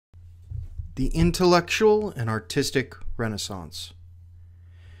The Intellectual and Artistic Renaissance.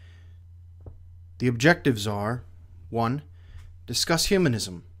 The objectives are 1. Discuss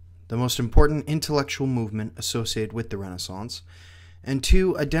humanism, the most important intellectual movement associated with the Renaissance, and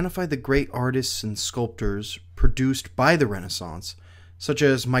 2. Identify the great artists and sculptors produced by the Renaissance, such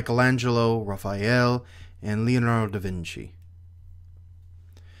as Michelangelo, Raphael, and Leonardo da Vinci.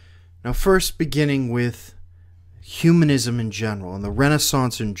 Now, first beginning with humanism in general and the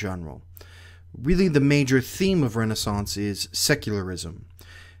Renaissance in general. Really, the major theme of Renaissance is secularism.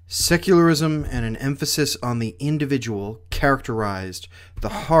 Secularism and an emphasis on the individual characterized the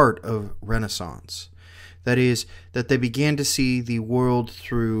heart of Renaissance. That is, that they began to see the world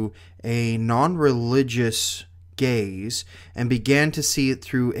through a non-religious gaze and began to see it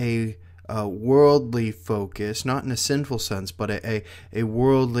through a worldly focus, not in a sinful sense, but a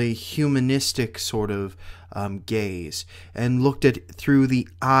worldly, humanistic sort of gaze, and looked at it through the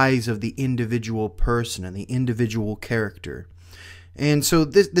eyes of the individual person and the individual character. And so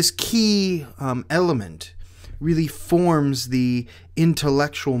this key element really forms the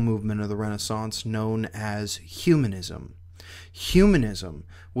intellectual movement of the Renaissance known as humanism. Humanism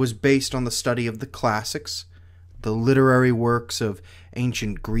was based on the study of the classics, the literary works of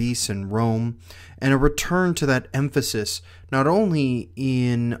ancient Greece and Rome, and a return to that emphasis not only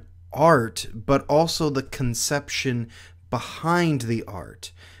in art, but also the conception behind the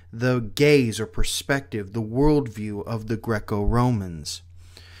art, the gaze or perspective, the worldview of the Greco-Romans.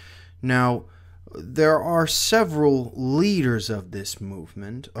 Now, there are several leaders of this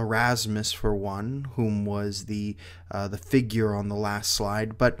movement. Erasmus, for one, whom was the figure on the last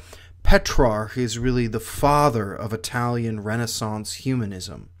slide, but Petrarch is really the father of Italian Renaissance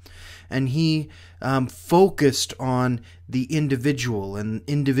humanism. And he focused on the individual and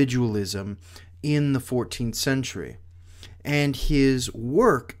individualism in the 14th century. And his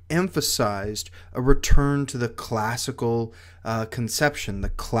work emphasized a return to the classical conception, the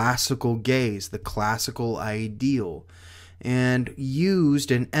classical gaze, the classical ideal, and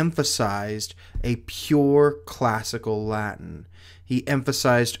used and emphasized a pure classical Latin. He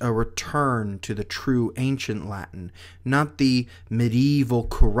emphasized a return to the true ancient Latin, not the medieval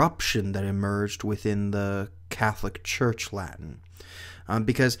corruption that emerged within the Catholic Church Latin.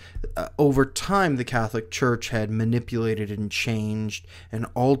 Because over time the Catholic Church had manipulated and changed and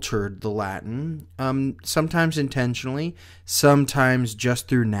altered the Latin, sometimes intentionally, sometimes just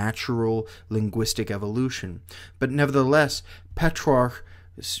through natural linguistic evolution. But nevertheless, Petrarch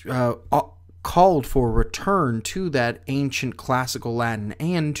called for a return to that ancient classical Latin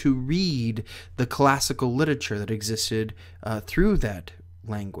and to read the classical literature that existed through that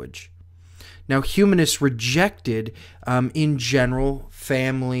language. Now, humanists rejected, in general,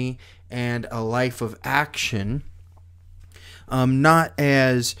 family and a life of action, not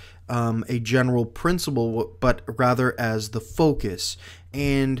as a general principle, but rather as the focus,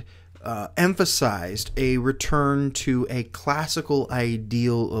 and emphasized a return to a classical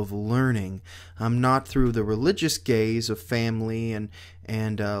ideal of learning, not through the religious gaze of family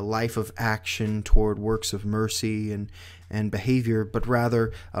and life of action toward works of mercy and behavior, but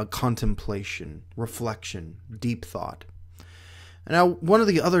rather contemplation, reflection, deep thought. Now, one of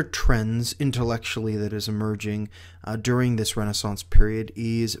the other trends intellectually that is emerging during this Renaissance period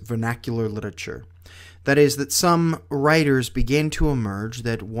is vernacular literature. That is, that some writers began to emerge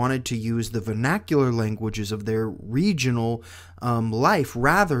that wanted to use the vernacular languages of their regional life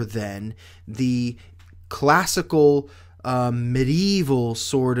rather than the classical medieval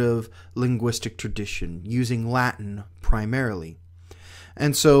sort of linguistic tradition, using Latin primarily.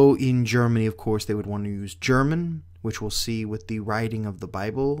 And so in Germany, of course, they would want to use German, which we'll see with the writing of the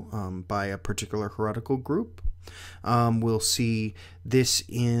Bible by a particular heretical group. We'll see this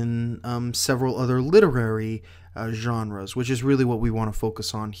in several other literary genres, which is really what we want to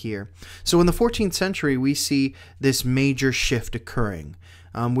focus on here. So in the 14th century, we see this major shift occurring,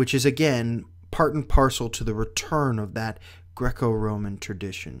 which is, again, part and parcel to the return of that Greco-Roman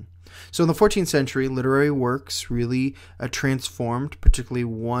tradition. So in the 14th century, literary works really transformed. Particularly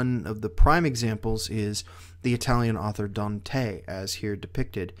one of the prime examples is the Italian author Dante, as here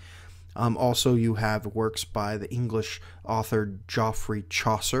depicted. Also, you have works by the English author Geoffrey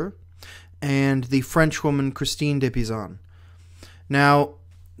Chaucer and the French woman Christine de Pizan. Now,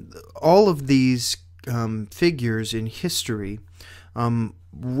 all of these figures in history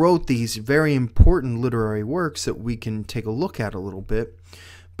wrote these very important literary works that we can take a look at a little bit,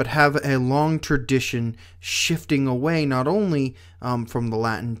 but have a long tradition shifting away not only from the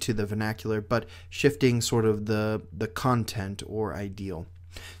Latin to the vernacular, but shifting sort of the content or ideal.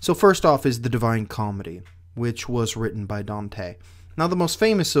 So first off is the Divine Comedy, which was written by Dante. Now, the most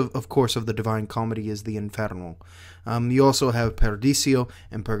famous, of course, of the Divine Comedy is the Inferno. You also have Paradiso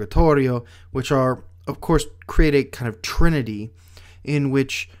and Purgatorio, which are, of course, create a kind of trinity in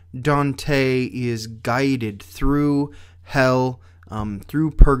which Dante is guided through hell,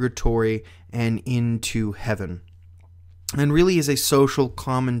 through purgatory, and into heaven. And really is a social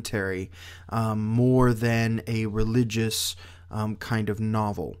commentary more than a religious kind of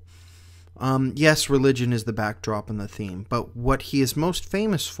novel. Yes, religion is the backdrop and the theme, but what he is most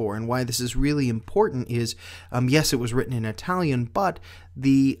famous for, and why this is really important, is, yes, it was written in Italian, but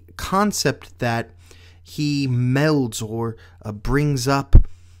the concept that he melds or brings up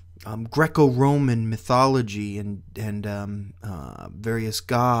Greco-Roman mythology and various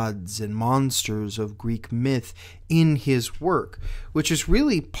gods and monsters of Greek myth in his work, which is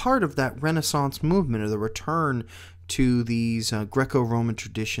really part of that Renaissance movement, or the return to these Greco-Roman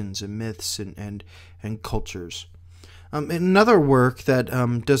traditions and myths and cultures. Another work that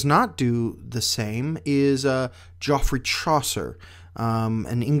does not do the same is Geoffrey Chaucer,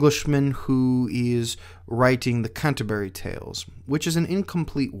 an Englishman who is writing the Canterbury Tales, which is an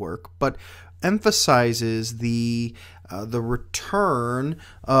incomplete work, but emphasizes the return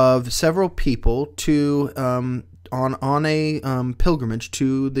of several people to on a pilgrimage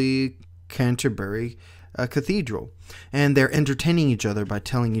to the Canterbury Cathedral, and they're entertaining each other by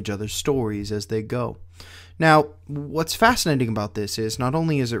telling each other stories as they go. Now, what's fascinating about this is not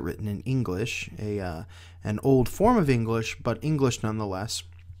only is it written in English, an old form of English, but English nonetheless,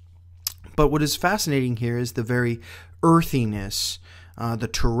 but what is fascinating here is the very earthiness, the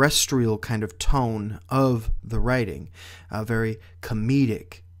terrestrial kind of tone of the writing, very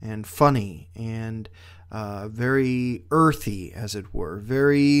comedic and funny and very earthy, as it were,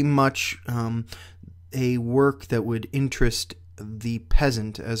 very much a work that would interest the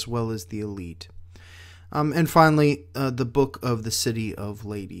peasant as well as the elite. And finally, the Book of the City of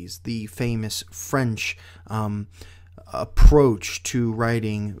Ladies, the famous French approach to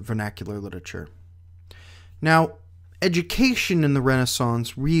writing vernacular literature. Now, education in the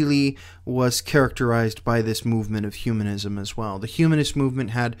Renaissance really was characterized by this movement of humanism as well. The humanist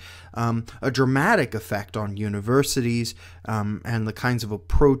movement had a dramatic effect on universities and the kinds of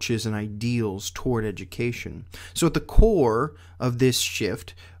approaches and ideals toward education. So at the core of this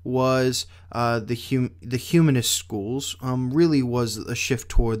shift was the humanist schools, really was a shift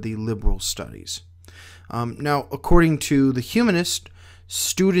toward the liberal studies. Now, according to the humanist,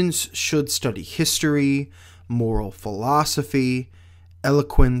 students should study history, moral philosophy,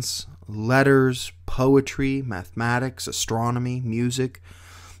 eloquence, letters, poetry, mathematics, astronomy, music,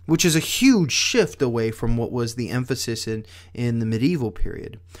 which is a huge shift away from what was the emphasis in the medieval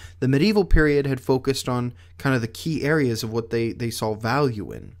period. The medieval period had focused on kind of the key areas of what they saw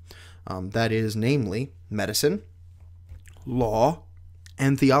value in. That is, namely, medicine, law,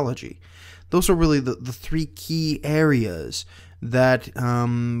 and theology. Those are really the three key areas that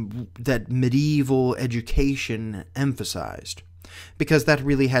medieval education emphasized, because that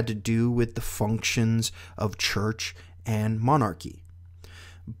really had to do with the functions of church and monarchy.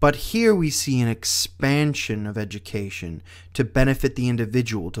 But here we see an expansion of education to benefit the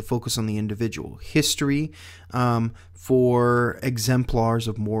individual, to focus on the individual. History for exemplars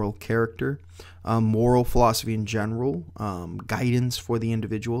of moral character, moral philosophy in general, guidance for the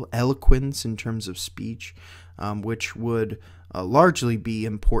individual, eloquence in terms of speech, which would largely be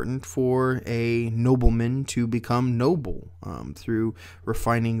important for a nobleman to become noble through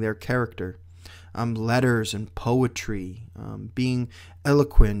refining their character. Letters and poetry, being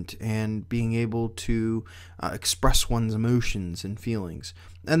eloquent and being able to express one's emotions and feelings.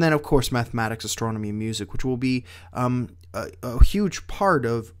 And then, of course, mathematics, astronomy, and music, which will be a huge part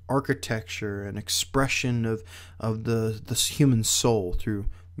of architecture and expression of the human soul through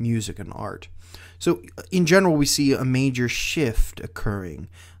music and art. So, in general, we see a major shift occurring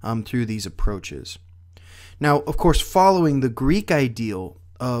through these approaches. Now, of course, following the Greek ideal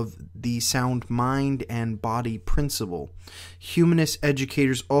of the sound mind and body principle, humanist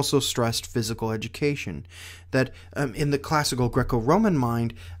educators also stressed physical education. That in the classical Greco-Roman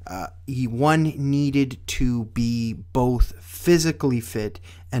mind, one needed to be both physically fit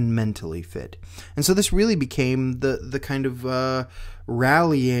and mentally fit. And so this really became the kind of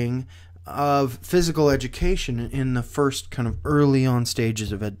rallying of physical education in the first kind of early on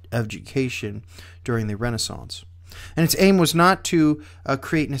stages of education during the Renaissance. And its aim was not to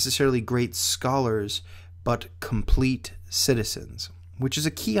create necessarily great scholars, but complete citizens, which is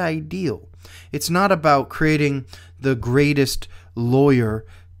a key ideal. It's not about creating the greatest lawyer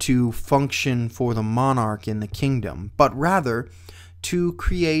to function for the monarch in the kingdom, but rather to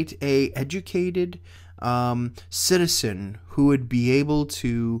create a educated, citizen who would be able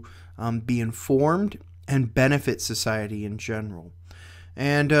to be informed and benefit society in general.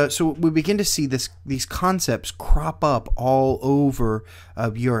 And so we begin to see these concepts crop up all over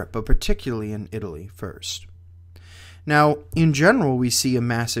Europe, but particularly in Italy first. Now, in general, we see a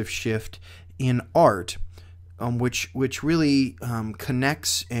massive shift in art, which really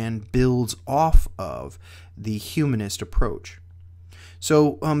connects and builds off of the humanist approach.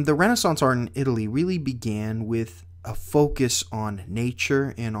 So the Renaissance art in Italy really began with a focus on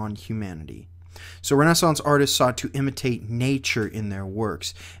nature and on humanity. So Renaissance artists sought to imitate nature in their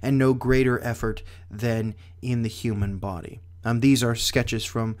works, and no greater effort than in the human body. These are sketches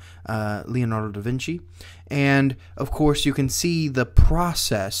from Leonardo da Vinci, and of course you can see the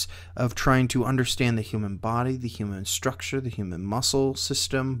process of trying to understand the human body, the human structure, the human muscle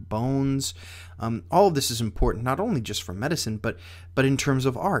system, bones. All of this is important, not only just for medicine, but in terms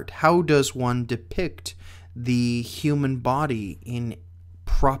of art. How does one depict the human body in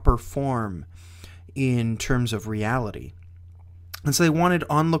proper form in terms of reality? And so they wanted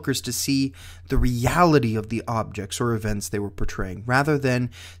onlookers to see the reality of the objects or events they were portraying, rather than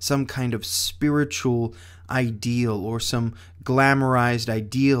some kind of spiritual ideal or some glamorized,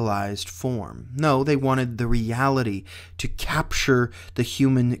 idealized form. No, they wanted the reality to capture the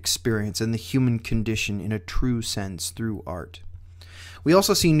human experience and the human condition in a true sense through art. We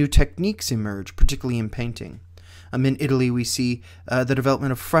also see new techniques emerge, particularly in painting. In Italy, we see the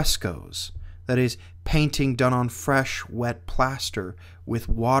development of frescoes. That is, painting done on fresh, wet plaster with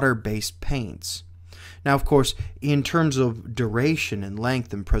water-based paints. Now, of course, in terms of duration and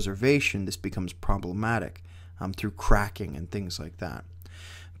length and preservation, this becomes problematic through cracking and things like that.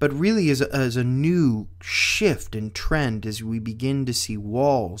 But really, as a new shift and trend, as we begin to see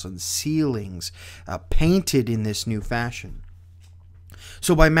walls and ceilings painted in this new fashion.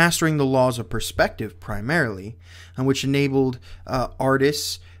 So by mastering the laws of perspective primarily, which enabled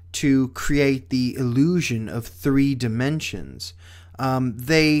artists to create the illusion of 3 dimensions,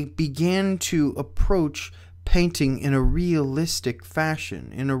 they began to approach painting in a realistic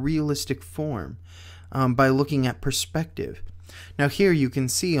fashion, in a realistic form, by looking at perspective. Now here you can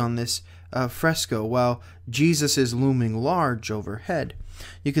see on this fresco, while Jesus is looming large overhead,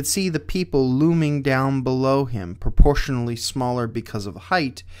 you could see the people looming down below him, proportionally smaller because of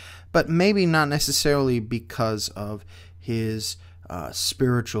height, but maybe not necessarily because of his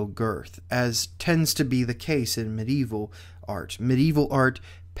spiritual girth, as tends to be the case in medieval art. Medieval art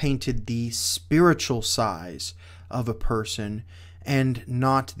painted the spiritual size of a person and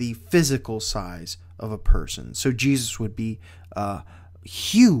not the physical size of a person. So Jesus would be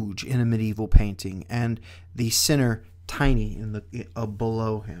huge in a medieval painting, and the sinner tiny in the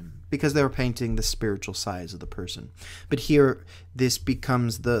below him, because they were painting the spiritual size of the person. But here, this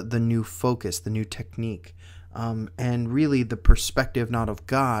becomes the new focus, the new technique. And really the perspective not of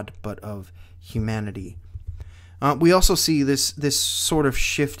God, but of humanity. We also see this sort of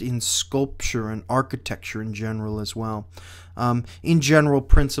shift in sculpture and architecture in general as well. In general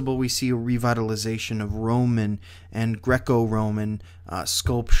principle, we see a revitalization of Roman and Greco-Roman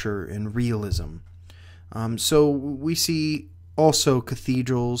sculpture and realism. So we see also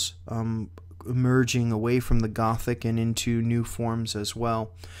cathedrals emerging away from the Gothic and into new forms as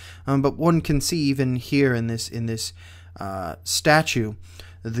well. But one can see even here in this statue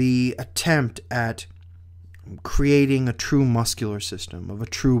the attempt at creating a true muscular system of a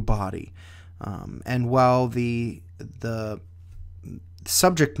true body. And while the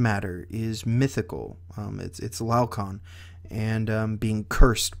subject matter is mythical, it's Laocoon and being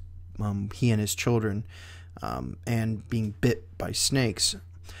cursed, he and his children, and being bit by snakes,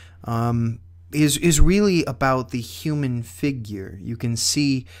 is really about the human figure. You can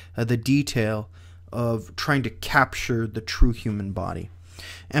see the detail of trying to capture the true human body.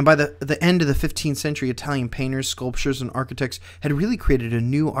 And by the end of the 15th century, Italian painters, sculptors, and architects had really created a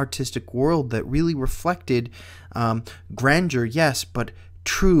new artistic world that really reflected grandeur, yes, but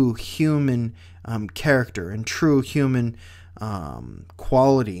true human character and true human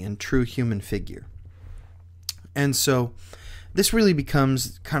quality and true human figure. And so this really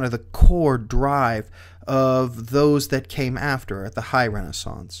becomes kind of the core drive of those that came after at the High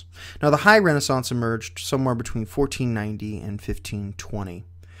Renaissance. Now, the High Renaissance emerged somewhere between 1490 and 1520.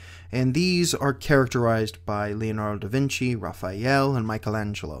 And these are characterized by Leonardo da Vinci, Raphael, and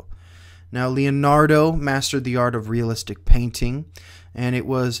Michelangelo. Now, Leonardo mastered the art of realistic painting, and it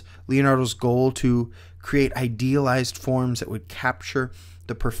was Leonardo's goal to create idealized forms that would capture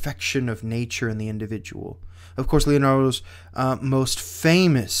the perfection of nature and the individual. Of course, Leonardo's most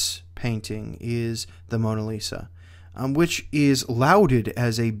famous painting is the Mona Lisa. which is lauded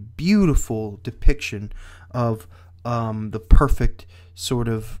as a beautiful depiction of the perfect sort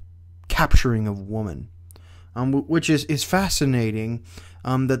of capturing of woman, which is fascinating.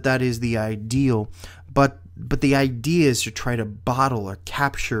 That is the ideal, but the idea is to try to bottle or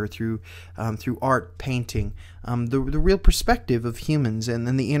capture through art, painting, the real perspective of humans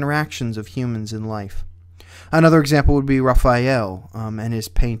and the interactions of humans in life. Another example would be Raphael and his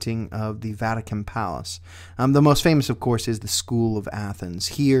painting of the Vatican Palace. The most famous, of course, is the School of Athens.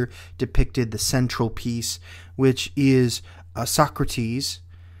 Here depicted the central piece, which is Socrates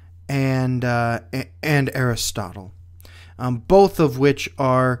and Aristotle, both of which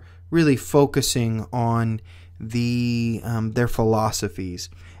are really focusing on their philosophies.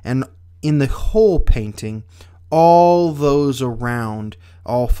 And in the whole painting, all those around,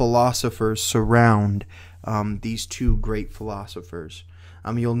 all philosophers surround these two great philosophers.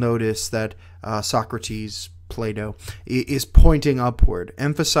 You'll notice that Socrates, Plato, is pointing upward,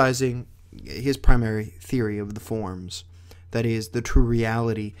 emphasizing his primary theory of the forms. That is, the true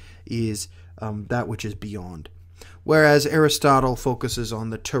reality is that which is beyond. Whereas Aristotle focuses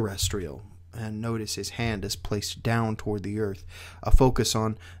on the terrestrial, and notice his hand is placed down toward the earth, a focus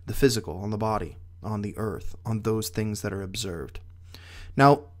on the physical, on the body, on the earth, on those things that are observed.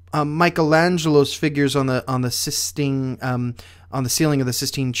 Now, Michelangelo's figures on the Sistine, on the ceiling of the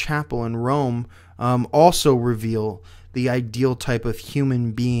Sistine Chapel in Rome, also reveal the ideal type of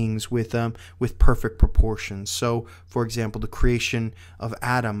human beings with perfect proportions. So, for example, the creation of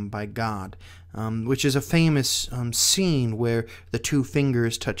Adam by God, which is a famous scene where the two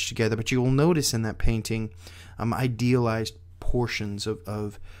fingers touch together. But you will notice in that painting idealized proportions of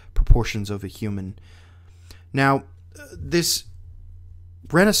a human. Now, this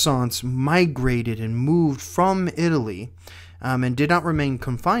Renaissance migrated and moved from Italy and did not remain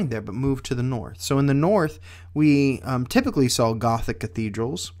confined there, but moved to the north. So in the north, we typically saw Gothic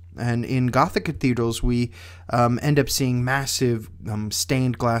cathedrals, and in Gothic cathedrals, we end up seeing massive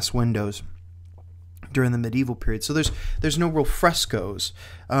stained glass windows during the medieval period. So there's no real frescoes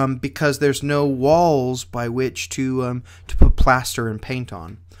because there's no walls by which to put plaster and paint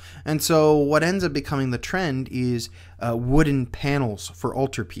on. And so what ends up becoming the trend is wooden panels for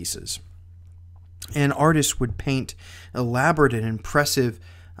altarpieces. And artists would paint elaborate and impressive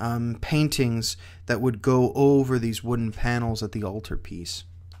paintings that would go over these wooden panels at the altarpiece.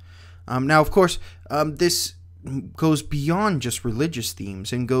 Now, of course, this goes beyond just religious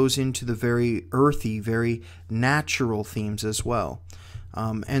themes and goes into the very earthy, very natural themes as well.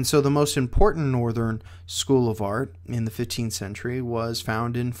 And so the most important northern school of art in the 15th century was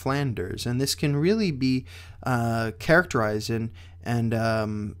found in Flanders, and this can really be characterized and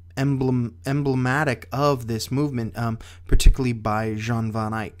emblematic of this movement, particularly by Jan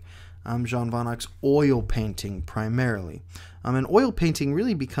van Eyck. Jan van Eyck's oil painting primarily. And oil painting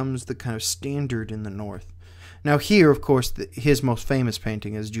really becomes the kind of standard in the north. Now here, of course, his most famous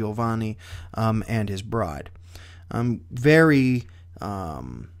painting is Giovanni and his bride. Very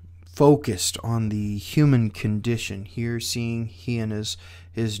focused on the human condition. Here, seeing he and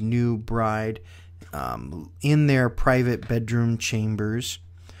his new bride in their private bedroom chambers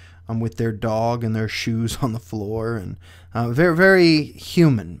with their dog and their shoes on the floor, and very, very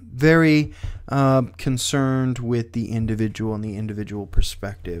human, very concerned with the individual and the individual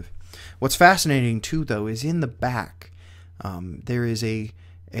perspective. What's fascinating too, though, is in the back there is a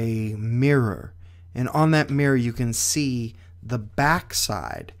mirror, and on that mirror you can see the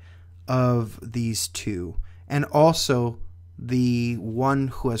backside of these two, and also the one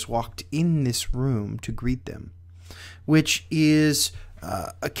who has walked in this room to greet them, which is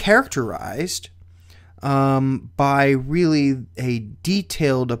characterized by really a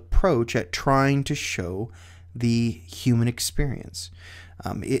detailed approach at trying to show the human experience.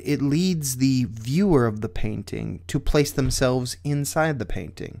 It leads the viewer of the painting to place themselves inside the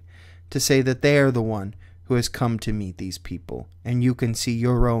painting, to say that they are the one who has come to meet these people, and you can see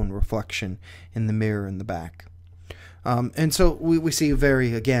your own reflection in the mirror in the back. And so we see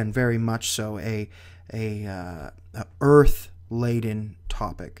very much so a earth-laden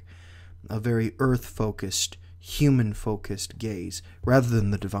topic, a very earth-focused, human-focused gaze, rather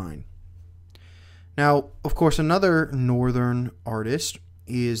than the divine. Now, of course, another northern artist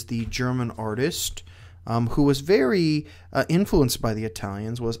is the German artist who was very influenced by the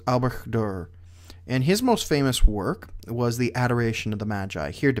Italians, was Albrecht Dürer. And his most famous work was the Adoration of the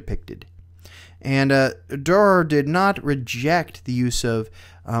Magi, here depicted. And Dürer did not reject the use of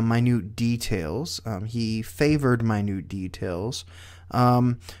minute details. He favored minute details,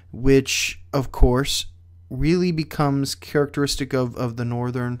 which, of course, really becomes characteristic of the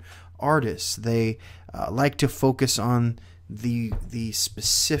northern artists. They like to focus on the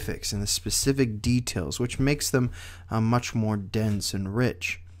specifics and the specific details, which makes them much more dense and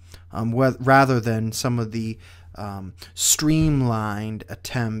rich, rather than some of the streamlined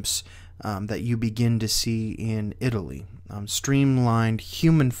attempts that you begin to see in Italy. Streamlined,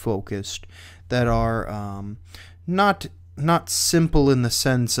 human-focused, that are not simple in the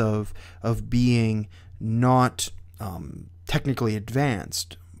sense of being not technically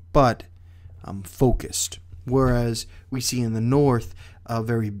advanced, but focused. Whereas we see in the North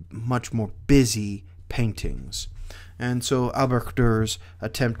very much more busy paintings. And so Albert Durer's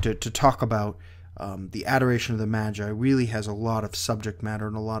attempt to talk about the Adoration of the Magi really has a lot of subject matter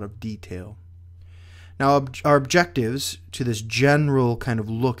and a lot of detail. Now, our objectives to this general kind of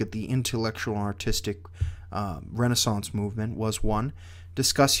look at the intellectual and artistic Renaissance movement was: 1,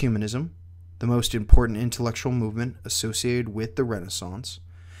 discuss humanism, the most important intellectual movement associated with the Renaissance,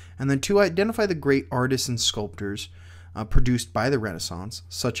 and then 2, identify the great artists and sculptors produced by the Renaissance,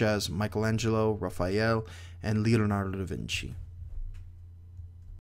 such as Michelangelo, Raphael, and Leonardo da Vinci.